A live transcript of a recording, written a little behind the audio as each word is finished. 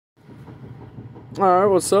Alright,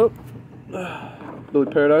 what's up?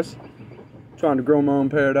 Billy Paradise. Trying to grow my own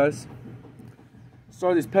paradise.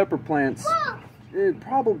 Started these pepper plants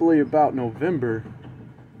probably about November.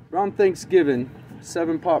 Around Thanksgiving.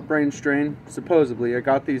 7-pot brain strain, supposedly. I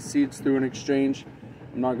got these seeds through an exchange.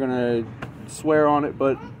 I'm not gonna swear on it,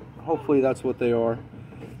 but hopefully that's what they are.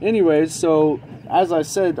 Anyways, so as I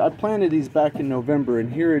said, I planted these back in November,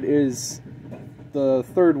 and here it is the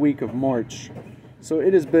 3rd week of March. So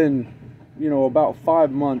it has been, you know, about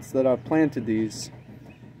 5 months that I've planted these,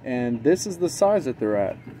 and this is the size that they're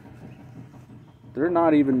at. They're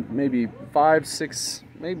not even maybe 5, 6,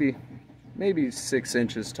 maybe 6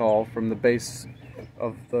 inches tall from the base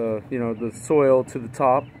of the, you know, the soil to the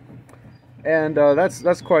top, and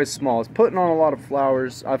that's quite small. It's putting on a lot of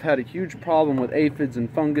flowers. I've had a huge problem with aphids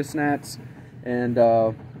and fungus gnats, and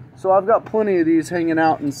so I've got plenty of these hanging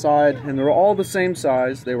out inside, and they're all the same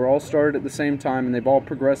size. They were all started at the same time, and they've all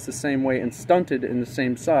progressed the same way and stunted in the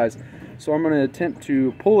same size. So I'm going to attempt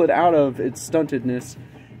to pull it out of its stuntedness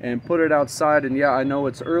and put it outside. And yeah, I know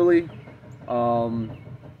it's early,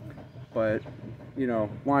 but you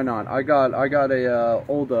know, why not? I got a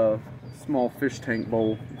old small fish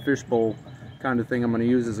bowl kind of thing I'm going to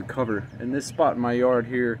use as a cover. And this spot in my yard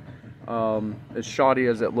here, as shoddy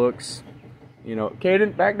as it looks, you know,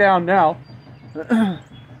 Caden, back down now. You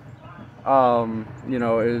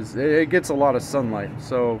know, it gets a lot of sunlight.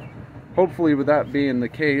 So hopefully, with that being the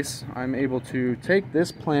case, I'm able to take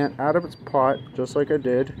this plant out of its pot, just like I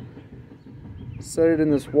did, set it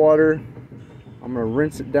in this water. I'm going to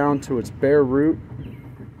rinse it down to its bare root,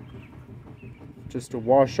 just to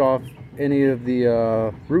wash off any of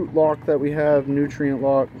the root lock that we have, nutrient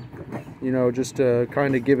lock, you know, just to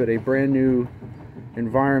kind of give it a brand new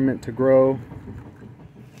environment to grow.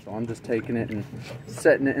 So I'm just taking it and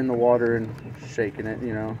setting it in the water and shaking it,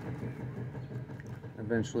 you know.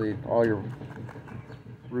 Eventually all your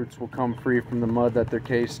roots will come free from the mud that they're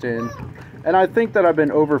cased in. And I think that I've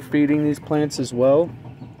been overfeeding these plants as well.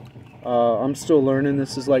 I'm still learning.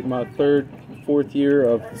 This is like my 3rd, 4th year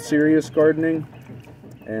of serious gardening,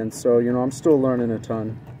 and so, you know, I'm still learning a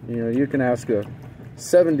ton. You know, you can ask a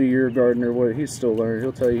 70-year gardener what he's still learning.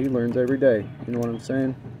 He'll tell you he learns every day. You know what I'm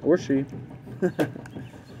saying? Or she.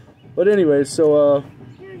 But anyway, so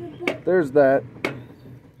there's that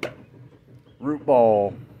root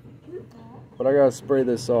ball. But I gotta spray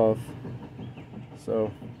this off, so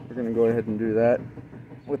we're gonna go ahead and do that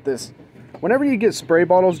with this. Whenever you get spray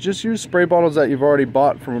bottles, just use spray bottles that you've already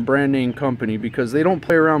bought from a brand name company, because they don't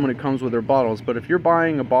play around when it comes with their bottles. But if you're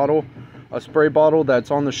buying a spray bottle that's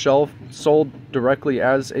on the shelf sold directly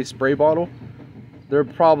as a spray bottle, they're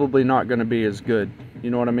probably not going to be as good. You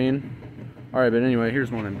know what I mean? Alright, but anyway, here's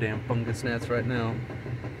one of them damn fungus gnats right now.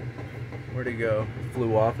 Where'd he go?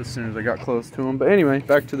 Flew off as soon as I got close to him. But anyway,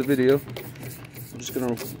 back to the video. I'm just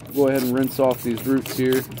going to go ahead and rinse off these roots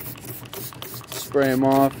here. Spray them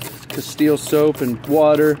off. Castile soap and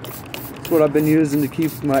water. That's what I've been using to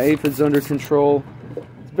keep my aphids under control.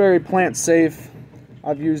 It's very plant safe.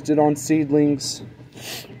 I've used it on seedlings,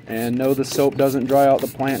 and no, the soap doesn't dry out the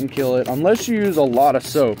plant and kill it unless you use a lot of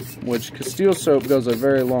soap, which Castile soap goes a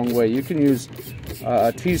very long way. You can use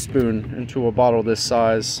a teaspoon into a bottle this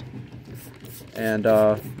size, and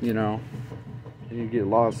you know, you get a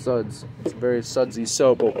lot of suds. It's a very sudsy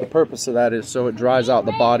soap, but the purpose of that is so it dries out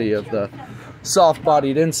the body of the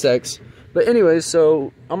soft-bodied insects. But anyway,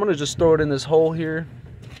 so I'm gonna just throw it in this hole here.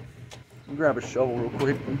 Grab a shovel real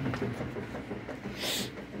quick.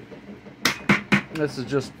 And this is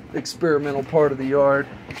just experimental part of the yard.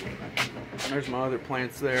 There's my other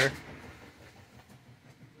plants there.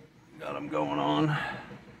 Got them going on.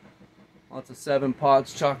 Lots of 7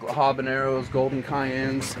 pots, chocolate habaneros, golden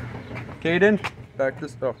cayennes. Caden, back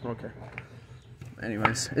this. Oh, okay.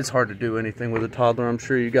 Anyways, it's hard to do anything with a toddler, I'm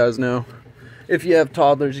sure you guys know. If you have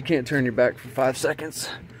toddlers, you can't turn your back for 5 seconds.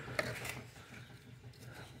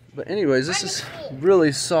 But anyways, this is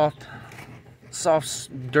really soft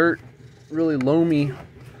dirt, really loamy.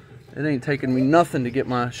 It ain't taking me nothing to get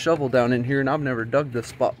my shovel down in here, and I've never dug this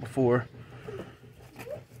spot before.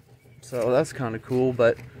 So that's kind of cool.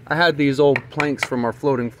 But I had these old planks from our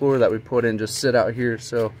floating floor that we put in just sit out here,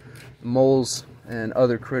 so moles and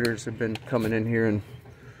other critters have been coming in here and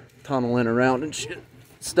tunneling around and shit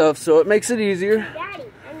stuff, so it makes it easier.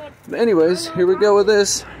 But anyways, here we go with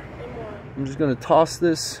this. I'm just gonna toss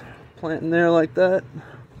this plant in there like that.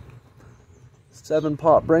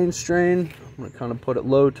 7-pot brain strain. I'm gonna kind of put it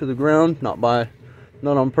low to the ground, not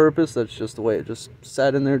on purpose. That's just the way it just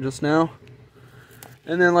sat in there just now.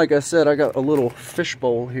 And then, like I said, I got a little fish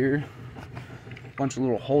bowl here. A bunch of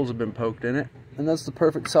little holes have been poked in it, and that's the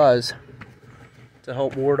perfect size to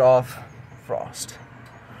help ward off frost.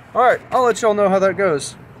 Alright, I'll let y'all know how that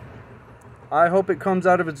goes. I hope it comes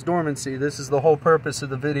out of its dormancy. This is the whole purpose of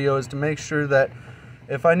the video, is to make sure that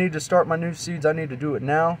if I need to start my new seeds, I need to do it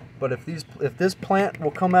now. But if this plant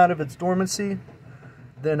will come out of its dormancy,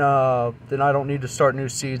 then I don't need to start new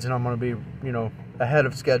seeds, and I'm going to be, you know, ahead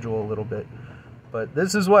of schedule a little bit. But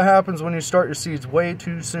this is what happens when you start your seeds way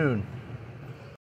too soon.